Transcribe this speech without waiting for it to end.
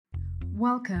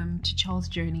Welcome to Charles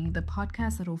Journey, the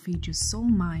podcast that will feed your soul,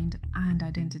 mind, and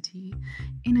identity.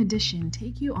 In addition,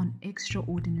 take you on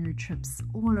extraordinary trips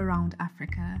all around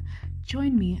Africa.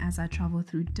 Join me as I travel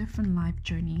through different life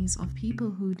journeys of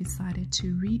people who decided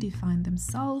to redefine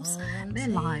themselves, their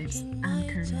lives, and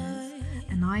careers.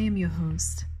 And I am your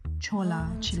host,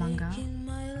 Chola Chilanga.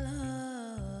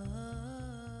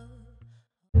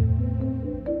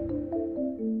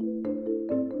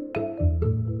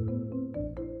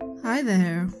 Hi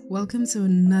there, welcome to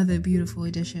another beautiful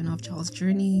edition of Charles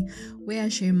Journey, where I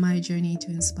share my journey to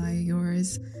inspire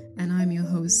yours, and I'm your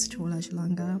host, Chola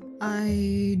Chilanga.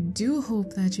 I do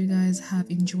hope that you guys have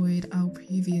enjoyed our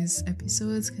previous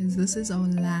episodes, because this is our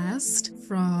last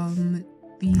from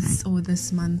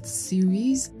this month's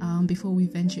series, before we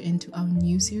venture into our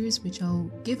new series, which I'll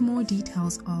give more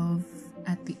details of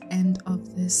at the end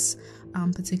of this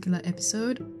particular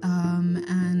episode.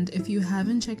 And if you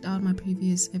haven't checked out my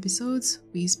previous episodes,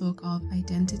 we spoke of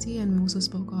identity and we also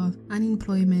spoke of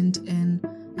unemployment in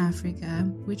Africa,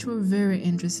 which were very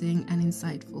interesting and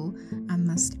insightful, I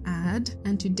must add.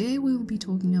 And today we will be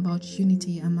talking about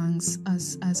unity amongst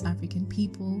us as African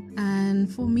people.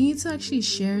 And for me to actually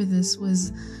share this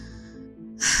was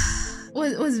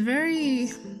very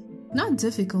not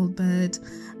difficult, but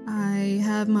I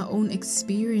have my own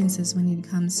experiences when it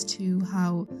comes to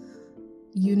how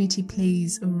unity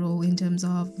plays a role in terms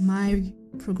of my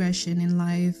progression in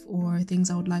life or things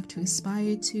I would like to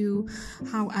aspire to,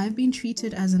 how I've been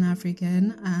treated as an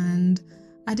African. And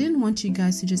I didn't want you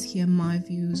guys to just hear my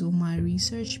views or my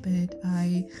research, but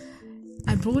I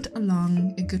brought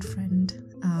along a good friend,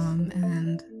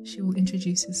 and she will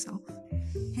introduce herself.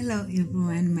 Hello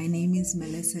everyone, my name is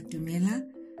Melissa Dumela.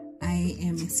 I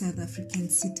am a South African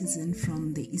citizen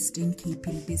from the Eastern Cape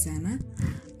in Bizana.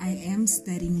 I am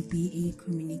studying BA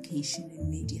Communication and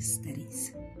Media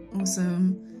Studies.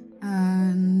 Awesome.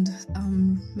 And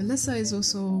Melissa is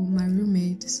also my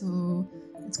roommate, so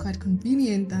it's quite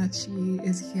convenient that she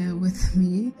is here with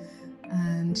me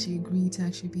and she agreed to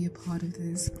actually be a part of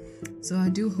this. So I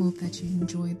do hope that you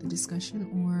enjoyed the discussion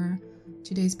or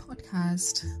today's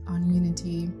podcast on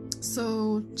unity.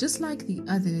 So just like the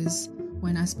others,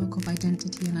 when I spoke of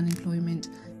identity and unemployment,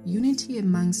 unity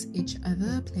amongst each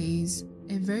other plays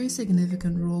a very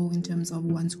significant role in terms of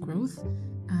one's growth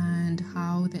and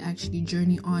how they actually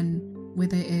journey on,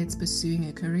 whether it's pursuing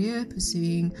a career,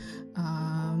 pursuing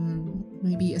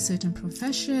maybe a certain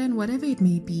profession, whatever it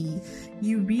may be.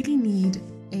 You really need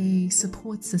a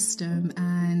support system,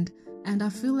 and I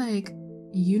feel like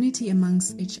unity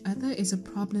amongst each other is a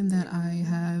problem that I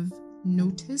have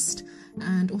noticed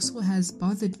and also has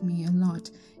bothered me a lot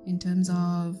in terms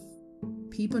of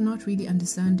people not really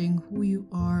understanding who you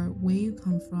are, where you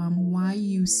come from, why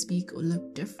you speak or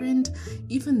look different,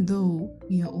 even though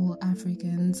we are all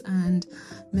Africans. And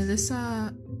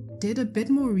Melissa did a bit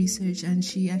more research and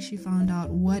she actually found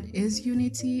out what is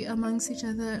unity amongst each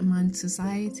other, among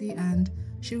society, and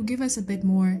she'll give us a bit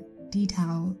more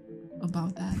detail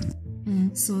about that.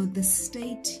 So the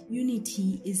state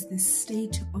unity is the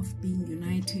state of being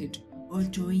united or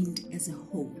joined as a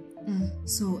whole.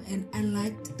 So, and I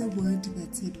liked the word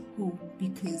that said whole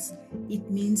because it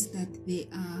means that there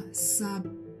are sub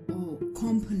or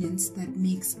components that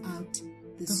makes out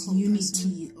this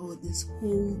unity person, or this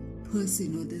whole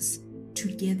person, or this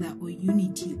together, or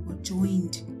unity, or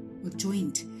joint.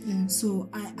 Yeah. So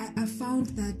I found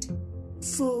that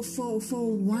for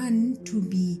one to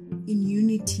be in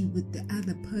unity with the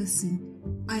other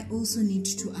person, I also need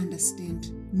to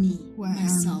understand me,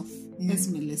 myself, as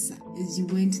Melissa, as you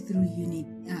went through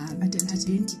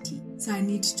identity. So I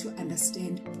need to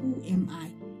understand who am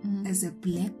I as a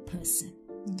black person.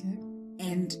 Okay.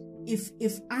 And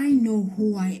if I know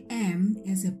who I am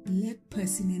as a black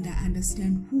person and I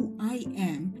understand who I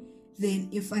am, then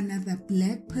if another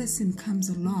black person comes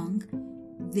along,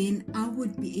 then I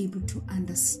would be able to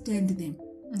understand them.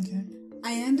 Okay.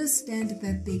 I understand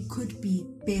that there could be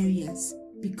barriers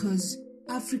because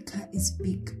Africa is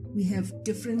big. We have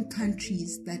different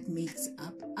countries that makes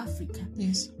up Africa.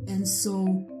 Yes. And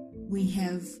so we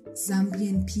have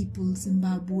Zambian people,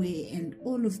 Zimbabwe, and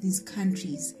all of these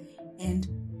countries.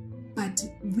 But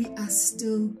we are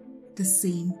still the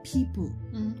same people.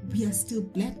 We are still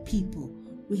black people.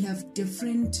 We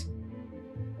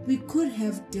could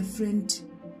have different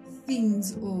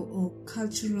things or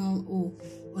cultural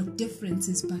or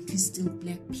differences, but we're still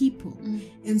black people.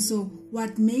 And so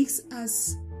what makes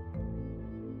us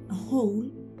a whole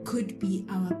could be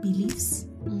our beliefs,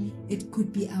 it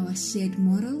could be our shared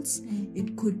morals,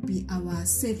 it could be our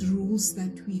set rules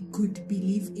that we could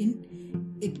believe in,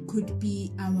 it could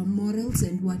be our morals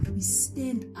and what we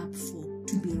stand up for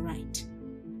to be right.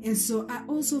 And so I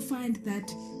also find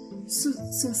that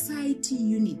society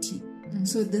unity,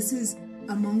 so this is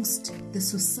amongst the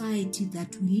society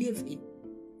that we live in.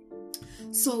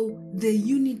 So the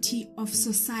unity of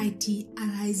society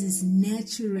arises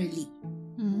naturally.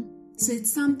 So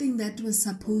it's something that was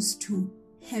supposed to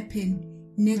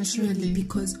happen naturally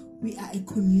because we are a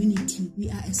community, we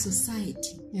are a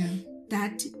society. Yeah.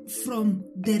 That from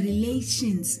the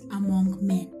relations among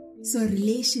men. So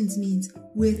relations means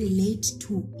we relate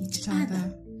to each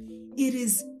other. It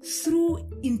is through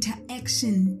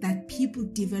interaction that people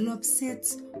develop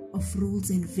sets of rules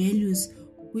and values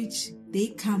which they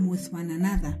come with one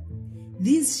another.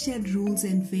 These shared rules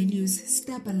and values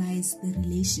stabilize the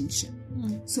relationship.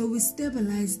 So we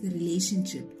stabilize the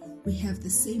relationship. We have the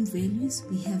same values,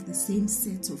 we have the same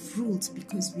sets of rules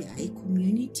because we are a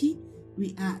community,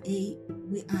 we are a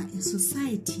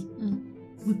society.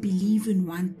 We believe in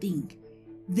one thing.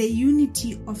 The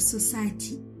unity of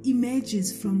society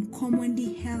emerges from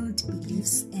commonly held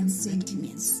beliefs and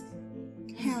sentiments.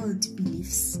 Held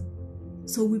beliefs.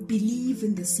 So we believe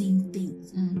in the same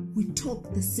things. We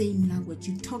talk the same language.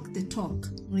 You talk the talk.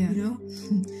 Yeah. You know?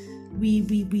 We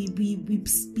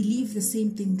believe the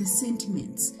same thing, the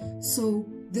sentiments. So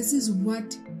this is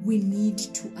what we need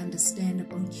to understand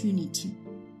about unity.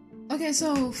 Okay,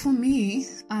 so for me,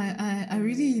 I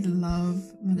really love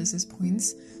Melissa's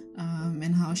points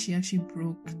and how she actually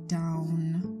broke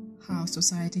down how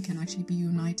society can actually be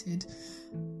united.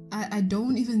 I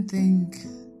don't even think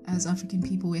as African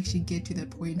people we actually get to that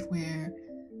point where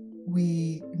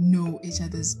we know each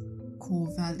other's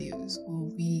core values or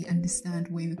we understand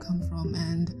where we come from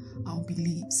and our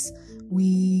beliefs.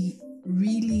 We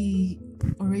really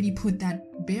already put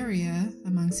that barrier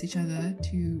amongst each other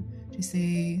to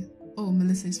say, oh,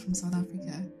 Melissa is from South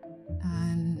Africa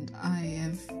and I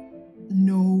have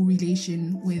no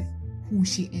relation with who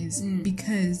she is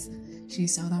because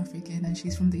she's South African and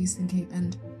she's from the Eastern Cape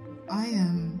and I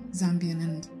am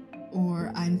Zambian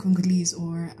or I'm Congolese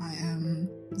or I am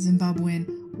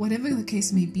Zimbabwean. Whatever the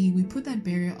case may be, we put that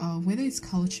barrier of whether it's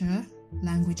culture,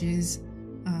 languages,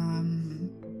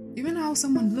 even how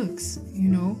someone looks, you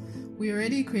know. We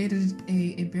already created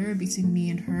a barrier between me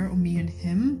and her or me and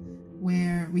him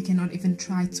where we cannot even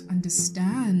try to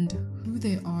understand who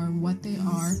they are, what they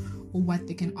are, or what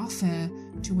they can offer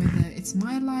to whether it's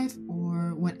my life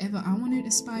or whatever I want to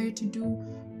aspire to do.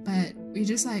 But we're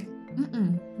just like,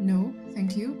 no,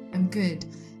 thank you, I'm good.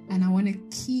 And I want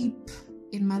to keep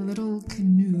in my little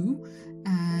canoe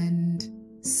and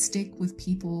stick with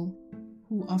people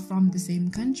who are from the same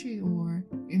country, or,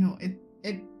 you know,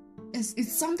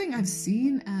 it's something I've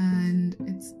seen and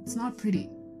it's not pretty.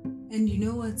 And you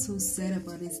know what's so sad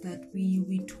about it is that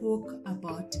we talk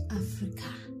about Africa,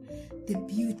 the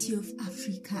beauty of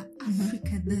Africa,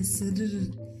 Africa this,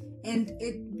 and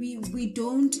we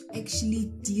don't actually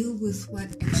deal with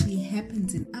what actually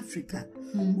happens in Africa.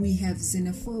 We have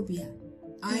xenophobia.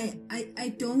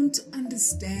 I don't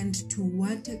understand to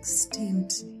what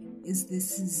extent is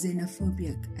this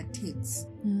xenophobic attacks.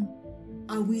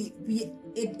 Are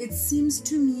it seems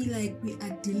to me like we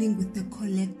are dealing with the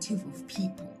collective of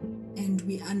people and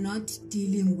we are not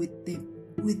dealing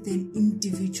with an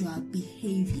individual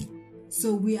behavior.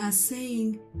 So we are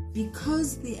saying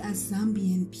because they are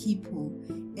Zambian people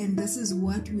and this is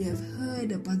what we have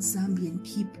heard about Zambian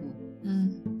people,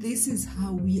 this is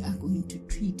how we are going to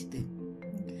treat them.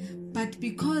 But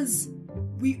because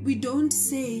we don't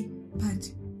say,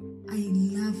 but I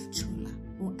love Chola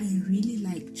or I really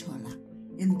like Chola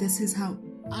and this is how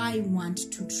I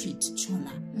want to treat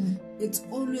Chola. It's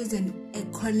always a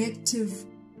collective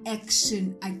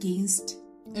action against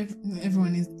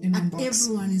everyone is in one box.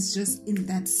 Everyone is just in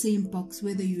that same box,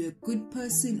 whether you're a good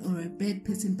person or a bad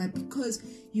person. But because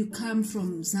you come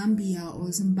from Zambia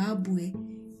or Zimbabwe,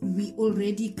 we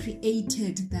already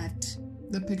created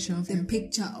the picture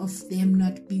of them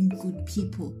not being good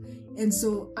people. And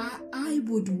so I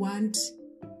would want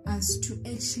us to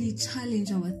actually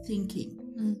challenge our thinking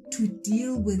to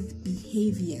deal with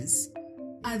behaviors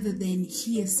other than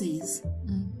hearsays,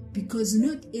 because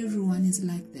not everyone is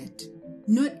like that.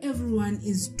 Not everyone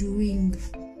is doing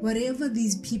whatever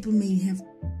these people may have,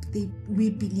 we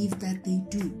believe that they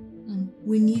do.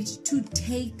 We need to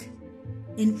take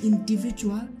an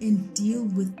individual and deal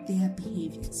with their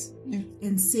behaviors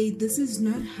and say this is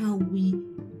not how we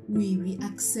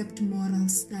accept moral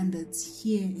standards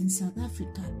here in South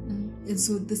Africa. And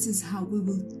so this is how we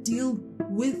will deal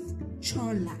with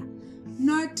Chola.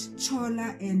 Not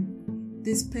Chola and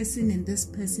this person and this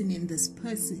person and this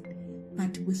person.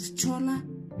 But with Chola,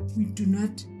 we do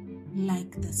not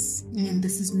like this. And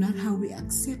this is not how we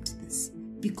accept this.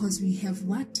 Because we have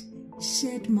what?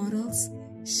 shared morals,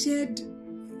 shared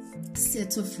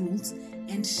sets of rules,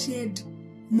 and shared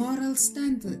moral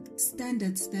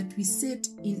standards that we set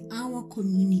in our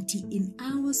community, in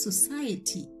our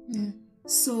society. Yeah.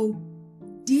 So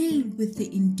deal with the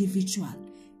individual,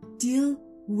 deal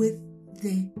with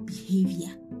the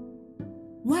behavior.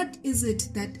 What is it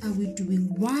that are we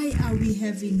doing? Why are we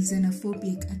having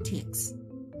xenophobic attacks?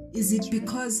 Is it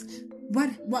because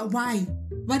why?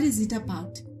 What is it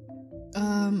about?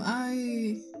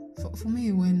 For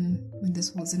me, when this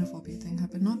whole xenophobia thing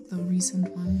happened, not the recent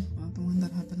one, the one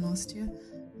that happened last year,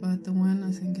 but the one,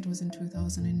 I think it was in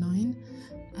 2009,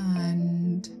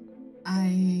 and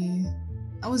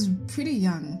I was pretty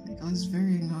young. Like, I was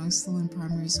very young. I was still in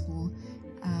primary school,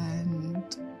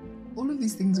 and all of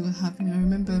these things were happening. I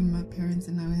remember my parents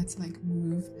and I had to like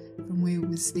move from where we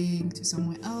were staying to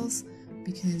somewhere else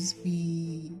because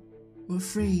we were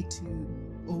afraid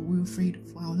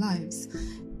for our lives.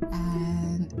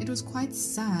 And it was quite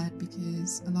sad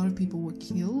because a lot of people were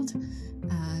killed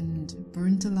and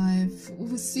burnt alive.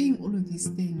 We were seeing all of these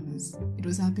things. It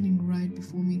was happening right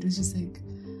before me. It was just like,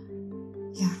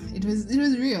 yeah, it was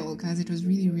real, guys. It was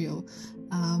really real.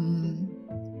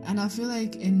 And I feel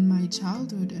like in my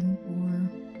childhood or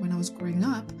when I was growing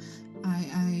up,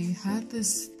 I had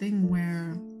this thing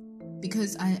where,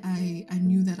 because I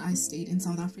knew that I stayed in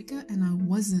South Africa and I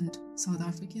wasn't South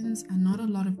Africans, and not a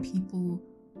lot of people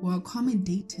were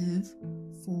accommodative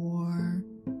for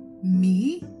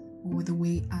me or the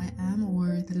way I am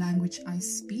or the language I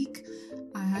speak,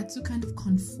 I had to kind of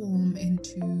conform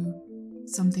into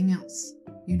something else,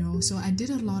 you know. So I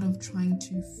did a lot of trying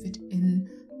to fit in.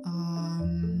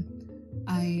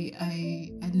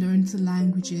 I learned the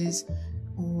languages,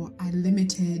 or I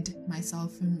limited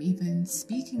myself from even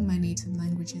speaking my native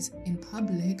languages in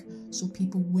public so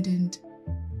people wouldn't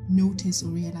notice or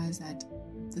realize that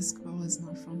this girl is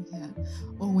not from here.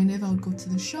 Or whenever I would go to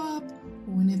the shop,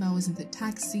 or whenever I was in the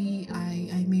taxi,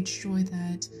 I made sure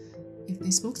that if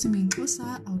they spoke to me in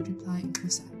Xhosa, I would reply in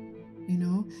Xhosa, you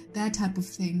know, that type of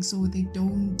thing. So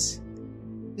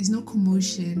there's no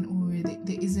commotion, or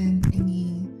there isn't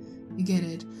any, you get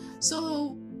it.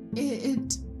 So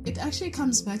it actually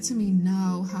comes back to me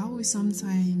now how we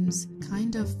sometimes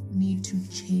kind of need to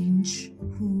change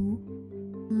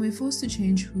we're forced to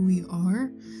change who we are.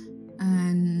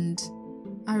 And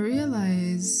I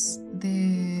realize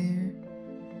there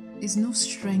is no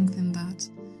strength in that.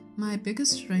 My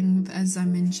biggest strength, as I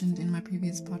mentioned in my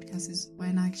previous podcast, is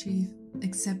when I actually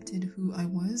accepted who I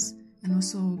was and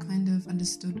also kind of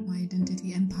understood my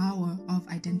identity and power of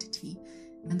identity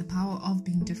and the power of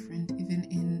being different, even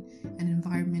in an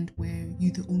environment where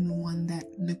you're the only one that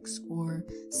looks or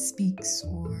speaks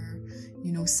or,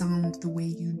 you know, sound the way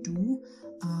you do.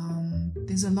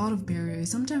 There's a lot of barriers.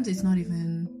 Sometimes it's not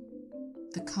even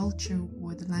the culture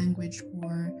or the language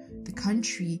or the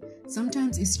country.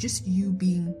 Sometimes it's just you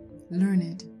being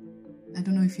learned. I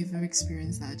don't know if you've ever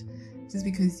experienced that. Just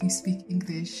because you speak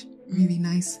English really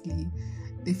nicely,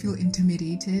 they feel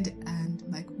intimidated and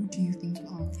like, who do you think you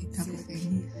are? Type of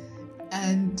thing.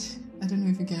 And I don't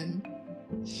know if you can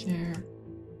share.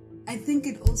 I think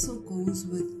it also goes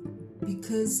with,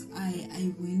 because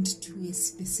I went to a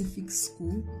specific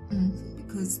school,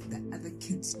 because the other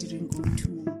kids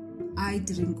I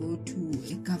didn't go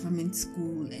to a government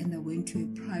school and I went to a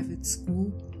private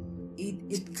school.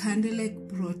 It kind of like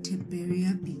brought a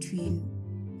barrier between,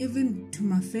 even to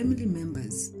my family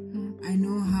members. I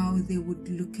know how they would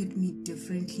look at me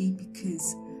differently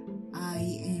because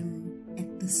I am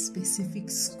at the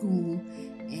specific school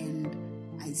and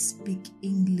I speak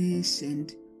English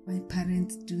and my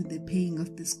parents do the paying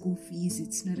of the school fees.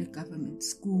 It's not a government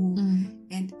school.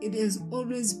 And it has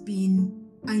always been,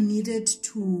 I needed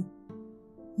to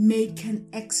make an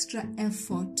extra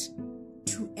effort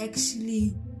to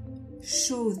actually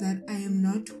show that I am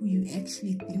not who you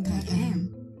actually think I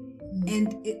am.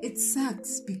 And it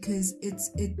sucks because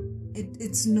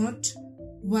it's not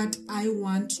what I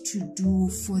want to do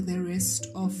for the rest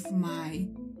of my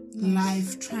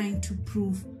life, trying to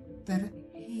prove that,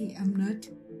 hey, I'm not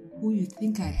who you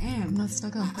think I am. I'm not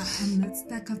stuck up. I'm not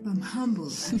stuck up. I'm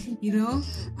humble. You know?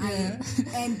 Yeah.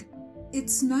 And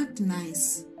it's not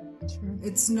nice. True.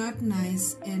 It's not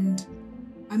nice. And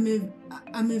I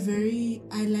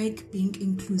like being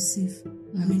inclusive.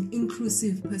 I'm an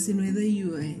inclusive person, whether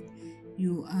you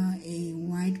are a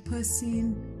white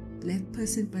person, black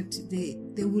person, but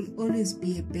there will always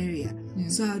be a barrier.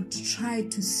 So I would try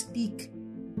to speak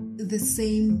the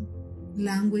same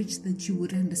language that you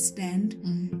would understand.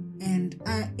 And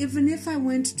even if I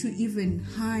went to even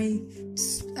high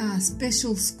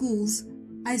special schools,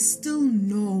 I still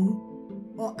know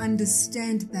or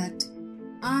understand that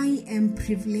I am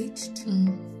privileged.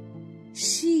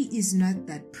 She is not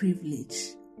that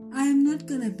privileged. I am not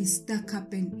going to be stuck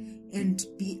up and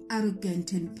be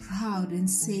arrogant and proud and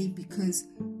say because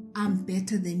I'm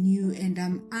better than you, and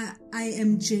I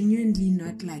am genuinely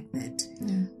not like that.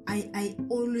 Yeah. I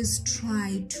always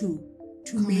try to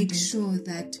make sure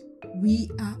that we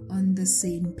are on the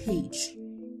same page,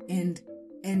 and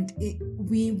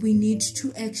we need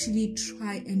to actually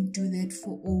try and do that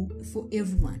for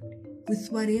everyone with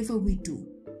whatever we do.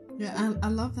 Yeah, I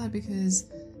love that,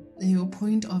 because your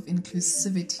point of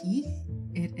inclusivity,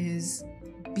 it is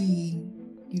being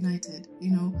united,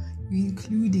 you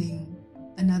including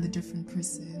another different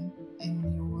person in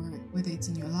whether it's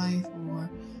in your life or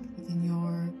within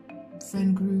your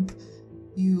friend group.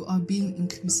 You are being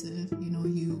inclusive,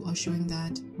 you are showing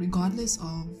that regardless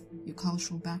of your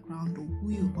cultural background or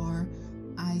who you are,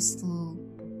 I still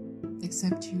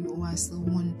accept you, or I still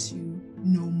want to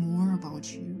know more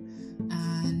about you.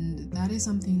 And that is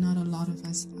something not a lot of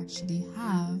us actually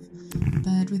have.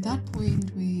 But with that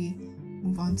point, we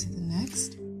move on to the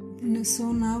next.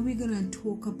 So now we're going to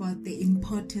talk about the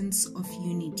importance of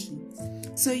unity.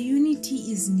 So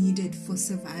unity is needed for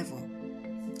survival.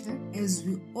 Okay. As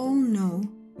we all know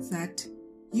that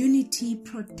unity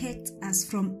protects us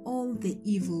from all the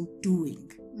evil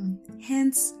doing.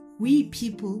 Hence, we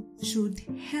people should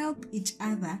help each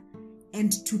other,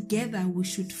 and together we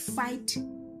should fight,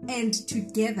 and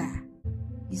together,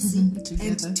 you see,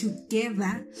 and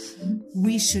together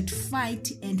we should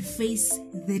fight and face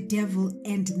the devil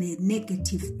and the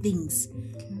negative things.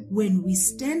 Okay. When we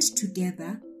stand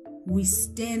together, we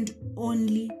stand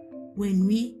only when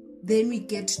we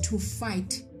get to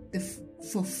fight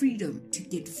for freedom, to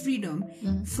get freedom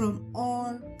from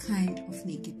all kind of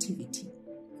negativity.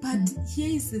 But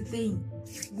here is the thing,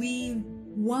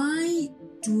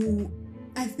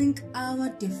 I think our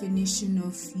definition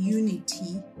of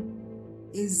unity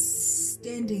is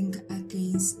standing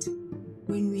against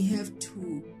when we have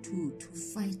to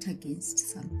fight against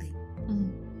something.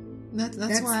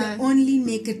 That's why the only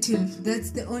negative,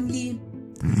 that's the only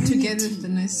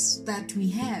togetherness that we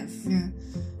have. Yeah.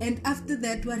 And after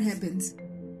that, what happens?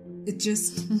 It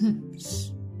just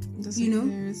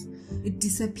disappears. It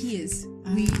disappears.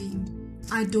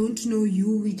 I don't know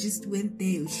you, we just went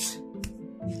there.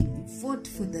 We fought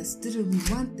for this, we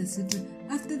want this.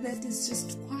 After that, it's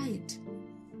just quiet.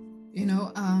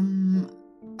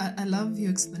 I love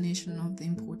your explanation of the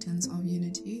importance of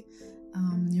unity.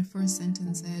 Your first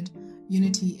sentence said,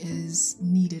 unity is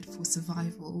needed for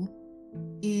survival.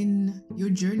 In your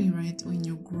journey, right, or in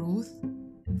your growth,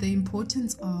 the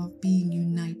importance of being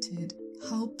united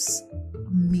helps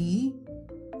me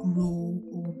grow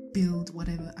or build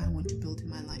whatever I want to build in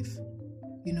my life.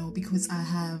 Because I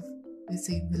have, let's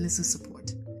say, Melissa's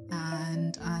support,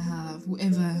 and I have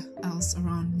whoever else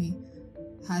around me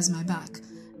has my back.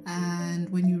 And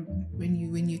when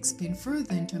you explain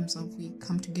further in terms of we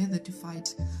come together to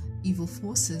fight evil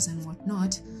forces and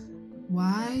whatnot,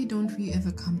 why don't we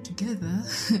ever come together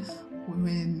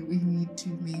when we need to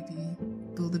maybe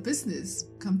build a business?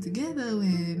 Come together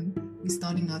when we're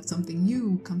starting out something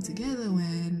new. Come together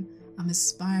when I'm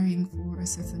aspiring for a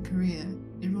certain career.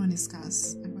 Everyone is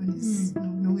scarce. Everyone is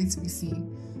nowhere to be seen.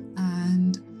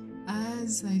 And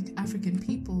as African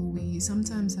people, we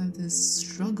sometimes have this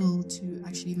struggle to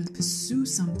actually even pursue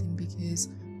something because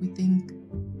we think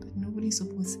nobody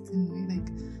supports it anyway.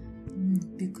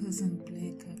 Because I'm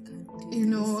black, I can't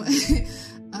do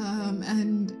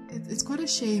and it's quite a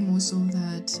shame also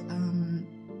that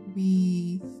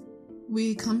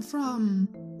we come from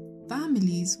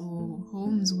families or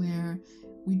homes where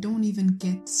we don't even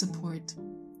get support.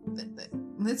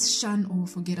 Let's shun or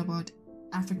forget about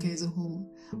Africa as a whole.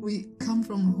 We come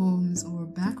from homes or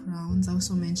backgrounds, I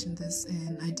also mentioned this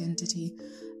in identity,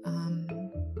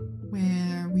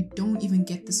 where we don't even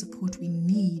get the support we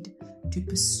need to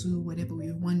pursue whatever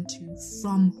we want to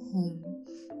from home,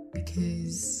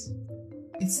 because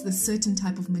it's the certain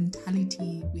type of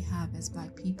mentality we have as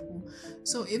Black people.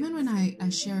 So even when I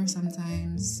share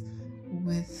sometimes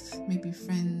with maybe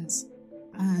friends,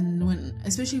 and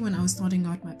especially when I was starting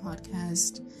out my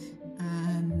podcast,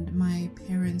 and my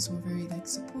parents were very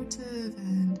supportive,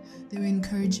 and they were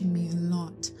encouraging me a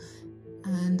lot,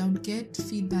 and I would get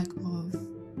feedback of,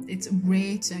 it's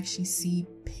rare to actually see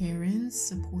parents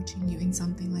supporting you in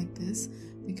something like this,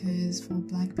 because for a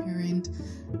Black parent,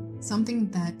 something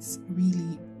that's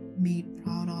really made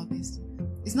proud of is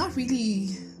not really,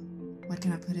 what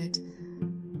can I put it,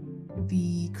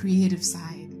 the creative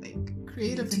side.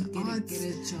 Creative and arts,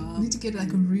 get a job, you need to get a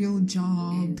real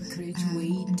job and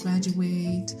graduate, and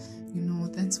graduate.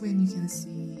 that's when you can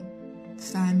see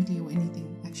family or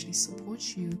anything actually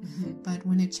support you. But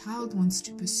when a child wants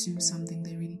to pursue something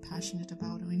they're really passionate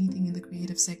about or anything in the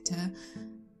creative sector,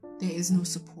 there is no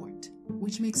support,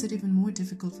 which makes it even more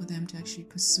difficult for them to actually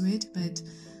pursue it. But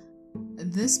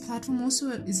this platform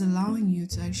also is allowing you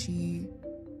to actually,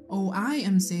 I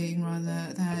am saying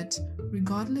rather, that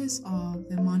regardless of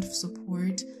the amount of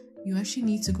support, you actually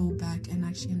need to go back and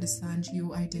actually understand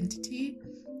your identity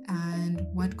and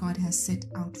what God has set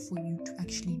out for you to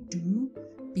actually do,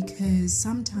 because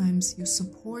sometimes your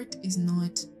support is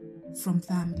not from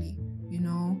family.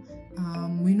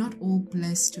 We're not all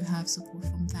blessed to have support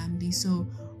from family, so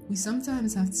we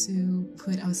sometimes have to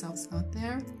put ourselves out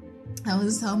there. I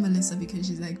always tell Melissa, because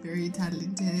she's like very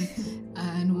talented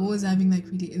and we're always having like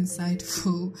really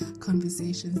insightful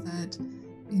conversations, that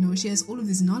she has all of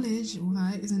this knowledge.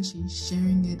 Why isn't she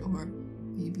sharing it, or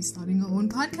maybe starting her own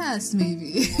podcast,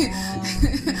 maybe?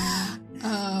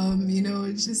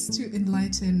 Just to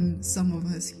enlighten some of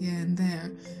us here and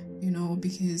there,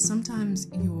 because sometimes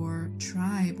your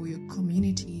tribe or your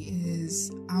community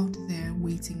is out there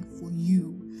waiting for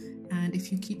you, and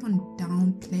if you keep on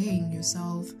downplaying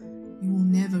yourself, you will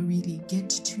never really get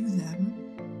to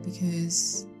them,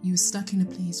 because you're stuck in a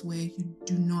place where you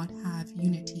do not have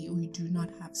unity or you do not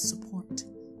have support.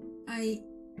 I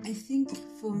think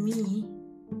for me,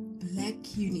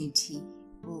 Black unity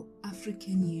or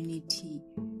African unity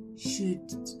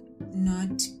should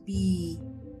not be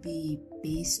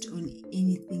based on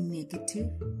anything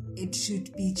negative. It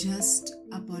should be just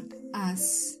about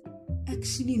us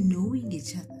actually knowing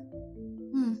each other.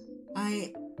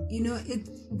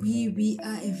 We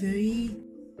are a very,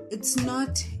 it's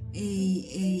not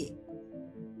a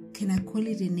can I call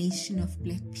it a nation of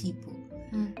Black people?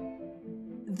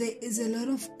 There is a lot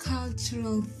of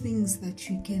cultural things that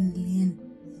you can learn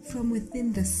from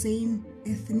within the same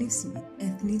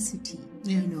ethnicity.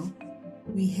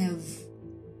 We have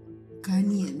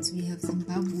Ghanaians, we have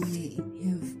Zimbabwe, we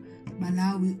have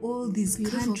Malawi, all these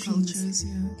beautiful countries,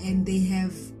 and they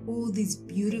have all these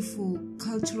beautiful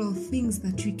cultural things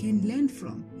that we can learn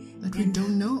from, that we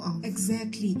don't know of.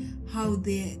 Exactly, how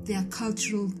their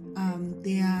cultural,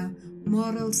 their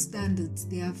moral standards,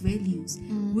 their values,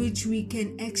 which we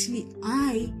can actually,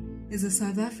 I, as a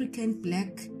South African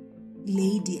Black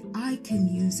lady, I can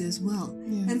use as well.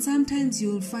 And sometimes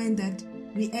you'll find that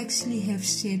we actually have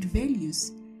shared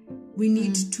values. We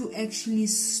need to actually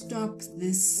stop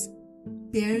this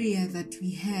barrier that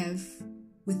we have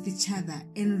with each other.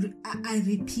 And I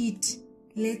repeat,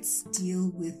 let's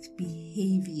deal with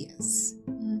behaviors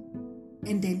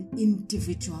and an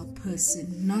individual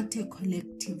person, not a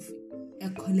collective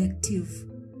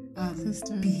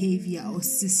behavior or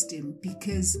system,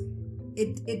 because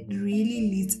it really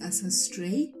leads us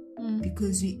astray,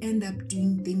 because we end up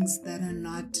doing things that are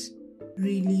not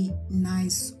really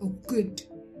nice or good.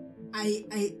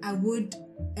 I would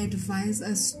advise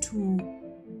us to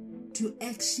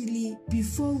actually,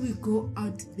 before we go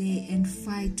out there and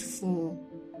fight for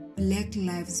Black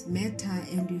Lives Matter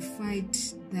and we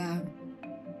fight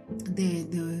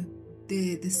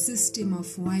the system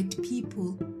of white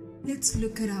people, let's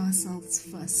look at ourselves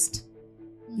first.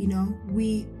 We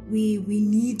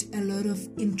need a lot of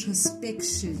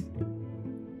introspection,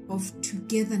 of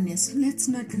togetherness. Let's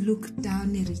not look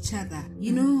down at each other.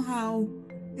 You know how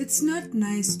it's not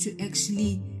nice to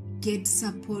actually get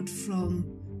support from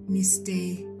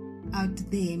Mr. out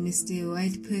there, Mr.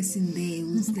 White person there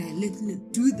who's there, let's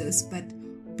do this, but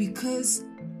because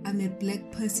I'm a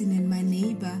Black person and my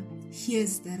neighbor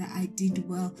hears that I did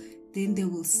well, then they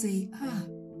will say, her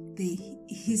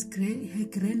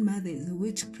grandmother is a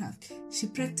witchcraft. She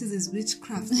practices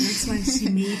witchcraft. That's why she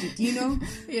made it.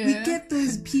 We get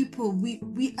those people.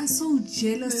 We are so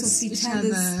jealous of each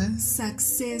other's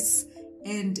success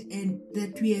and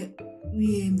that we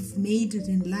have made it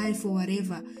in life or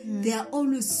whatever. There are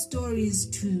always stories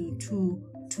to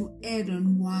add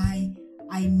on why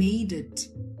I made it,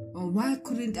 or why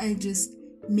couldn't I just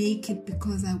make it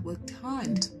because I worked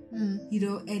hard.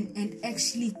 And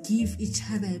actually give each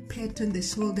other a pat on the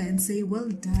shoulder and say, well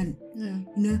done.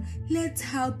 Let's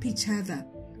help each other.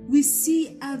 We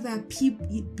see other people,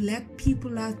 Black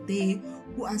people out there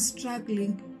who are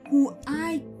struggling, who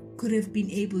I could have been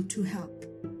able to help.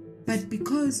 But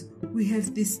because we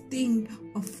have this thing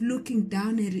of looking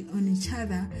down on each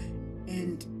other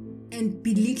and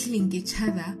belittling each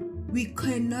other, we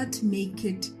cannot make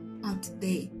it out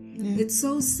there. It's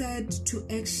so sad to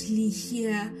actually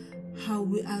hear how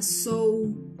we are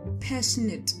so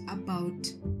passionate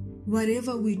about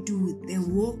whatever we do, the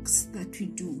works that we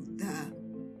do,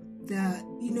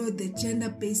 the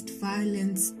gender-based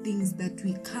violence things that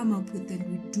we come up with and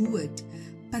we do it.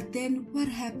 But then what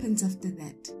happens after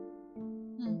that?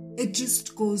 It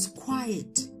just goes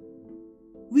quiet.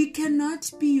 We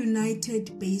cannot be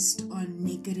united based on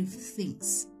negative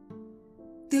things.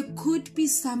 There could be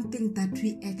something that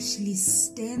we actually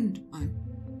stand on.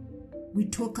 We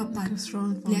talk about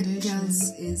black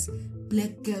girls is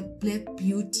black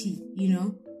beauty,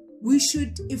 We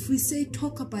should, if we say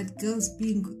talk about girls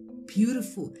being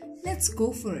beautiful, let's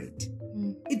go for it.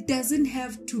 It doesn't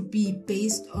have to be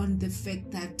based on the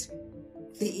fact that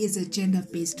there is a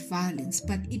gender-based violence,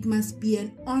 but it must be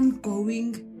an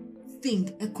ongoing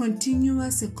thing, a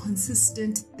continuous, a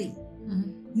consistent thing,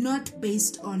 not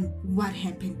based on what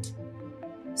happened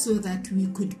so that we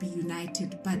could be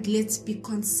united, but let's be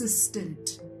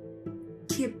consistent.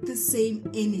 Keep the same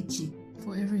energy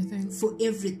for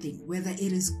everything, whether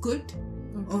it is good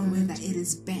or whether it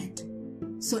is bad.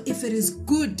 So if it is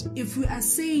good, if we are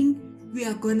saying we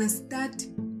are gonna start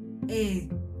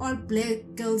all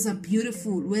black girls are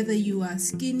beautiful, whether you are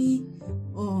skinny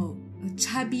or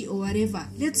chubby or whatever,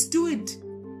 let's do it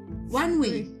one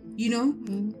way,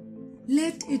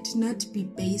 Let it not be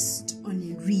based on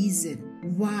a reason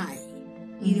why,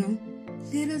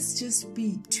 Let us just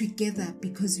be together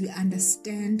because we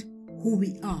understand who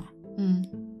we are.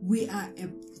 We are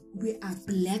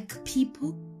black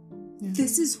people. Yeah.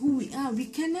 This is who we are. We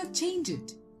cannot change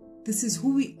it. This is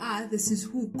who we are. This is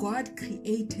who God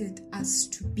created us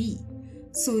to be.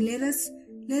 So let us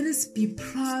be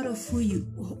proud of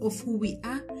who we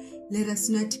are. Let us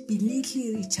not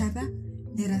belittle each other.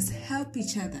 Let us help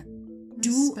each other.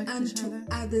 Do unto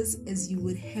others as you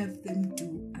would have them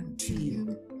do unto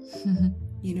you.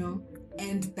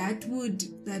 And that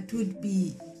would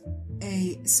be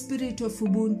a spirit of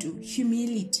Ubuntu,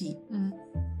 humility.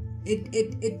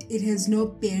 It has no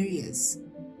barriers.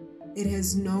 It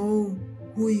has no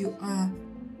who you are,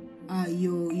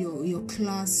 your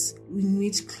class, in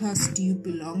which class do you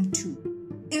belong to.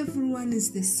 Everyone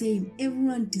is the same.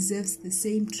 Everyone deserves the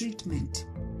same treatment,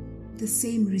 the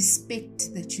same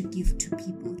respect that you give to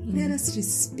people. Let us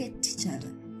respect each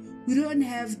other. We don't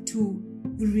have to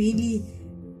really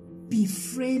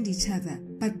befriend each other,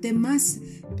 but there must,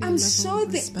 I'm sure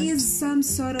there is some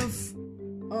sort of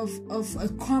a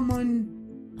common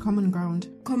ground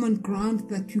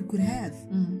that you could have.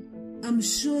 I'm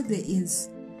sure there is.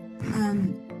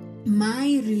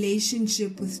 My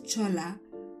relationship with Chola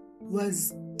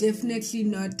was definitely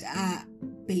not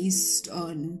based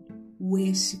on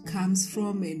where she comes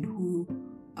from and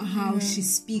how she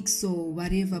speaks or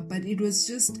whatever, but it was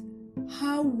just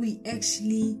how we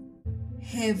actually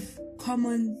have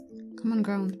common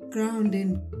ground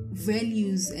and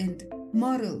values and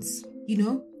morals.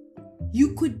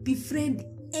 You could befriend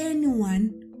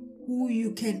anyone who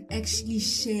you can actually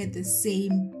share the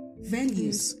same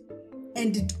values.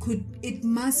 And it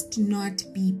must not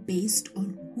be based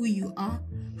on who you are,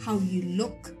 how you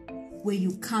look, where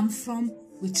you come from,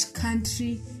 which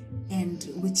country and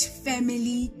which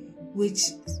family,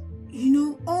 which,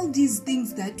 all these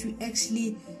things that we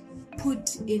actually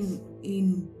put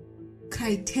in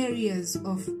criterias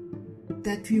of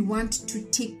that we want to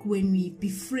tick when we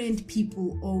befriend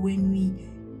people or when we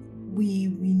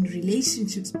in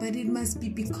relationships, but it must be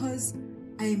because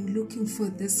I am looking for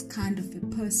this kind of a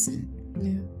person.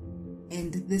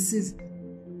 And this is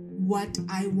what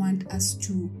I want us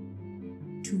to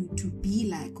be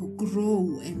like or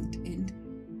grow and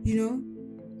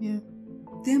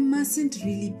there mustn't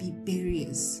really be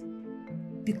barriers,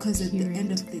 because at the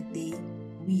end of the day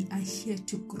we are here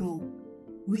to grow.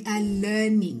 We are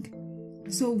learning.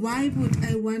 So why would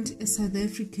I want a South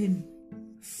African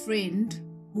friend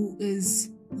who is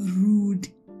rude,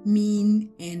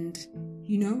 mean, and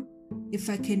if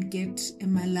I can get a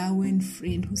Malawian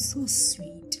friend who's so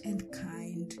sweet and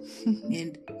kind,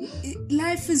 and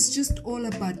life is just all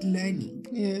about learning.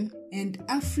 And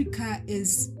Africa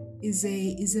is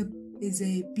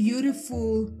a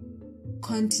beautiful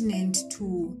continent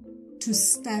to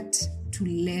start to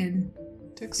learn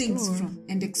things from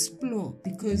and explore,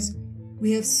 because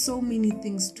we have so many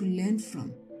things to learn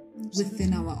from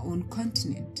within our own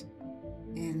continent.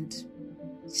 And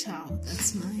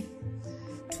that's my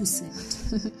 2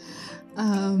 cents.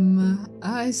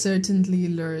 I certainly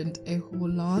learned a whole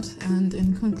lot, and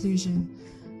in conclusion,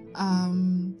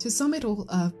 to sum it all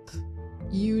up,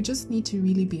 you just need to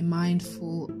really be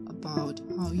mindful about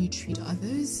how you treat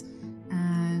others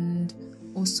and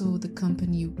also the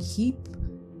company you keep,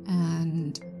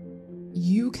 and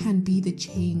you can be the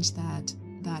change that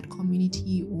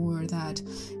community or that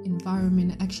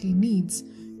environment actually needs.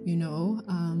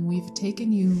 We've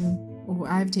taken you, or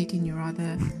I've taken you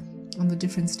rather, on the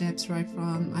different steps, right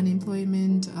from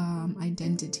unemployment,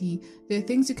 identity. There are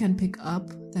things you can pick up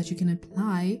that you can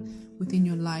apply within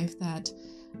your life that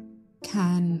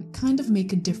can kind of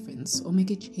make a difference or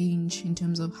make a change in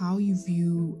terms of how you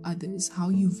view others, how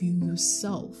you view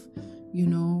yourself. You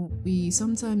know, we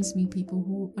sometimes meet people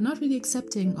who are not really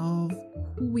accepting of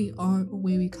who we are or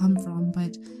where we come from,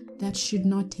 but that should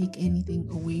not take anything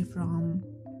away from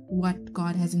what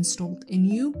God has installed in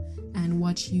you and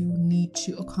what you need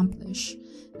to accomplish.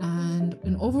 And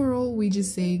overall, we're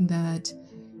just saying that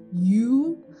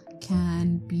you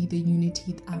can be the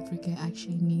unity that Africa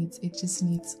actually needs. It just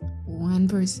needs one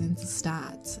person to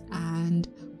start, and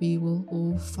we will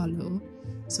all follow.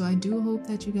 So I do hope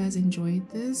that you guys enjoyed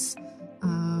this.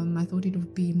 I thought it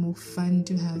would be more fun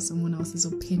to have someone else's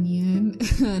opinion,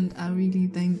 and I really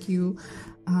thank you.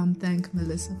 Thank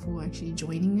Melissa for actually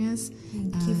joining us.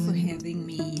 Thank you for having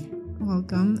me.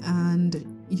 Welcome, and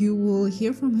you will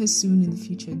hear from her soon in the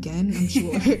future again. I'm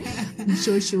sure. I'm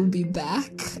sure she'll be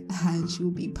back and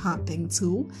she'll be popping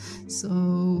too.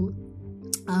 So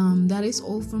that is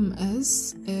all from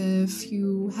us. If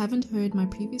you haven't heard my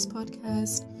previous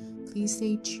podcast, please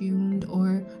stay tuned,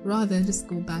 or rather just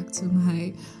go back to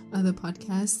my other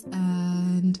podcast,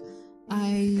 and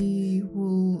I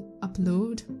will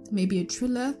upload maybe a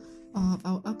trailer of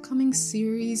our upcoming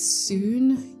series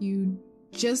soon. You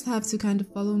just have to kind of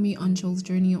follow me on Joel's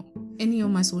Journey or any of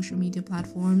my social media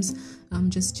platforms,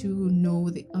 just to know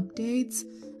the updates.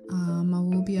 I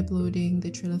will be uploading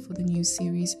the trailer for the new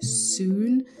series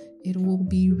soon. It will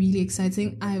be really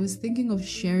exciting. I was thinking of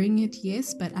sharing it,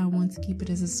 yes, but I want to keep it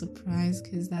as a surprise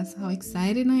because that's how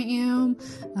excited I am.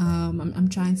 I'm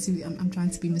trying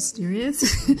to be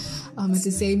mysterious. At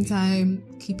the same time,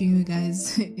 keeping you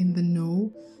guys in the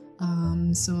know.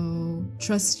 So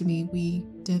trust me, we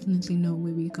definitely know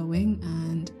where we're going,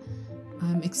 and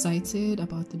I'm excited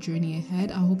about the journey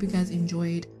ahead. I hope you guys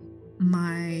enjoyed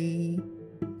my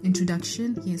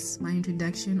introduction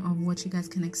of what you guys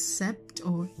can expect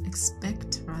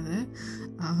rather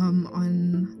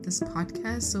on this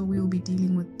podcast. So we will be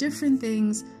dealing with different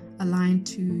things aligned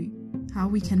to how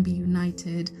we can be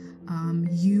united,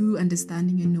 you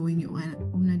understanding and knowing your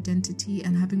own identity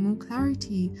and having more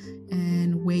clarity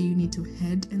and where you need to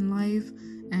head in life,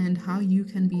 and how you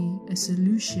can be a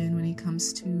solution when it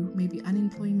comes to maybe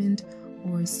unemployment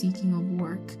or seeking of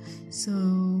work.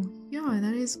 So yeah,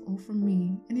 that is all from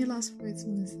me. Any last words,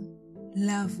 Melissa?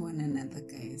 Love one another,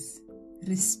 guys.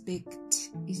 Respect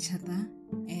each other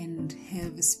and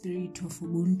have a spirit of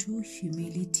Ubuntu,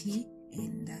 humility,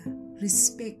 and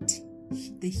respect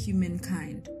the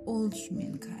humankind, all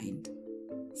humankind.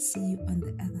 See you on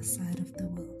the other side of the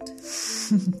world.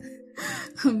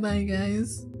 Bye,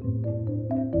 guys.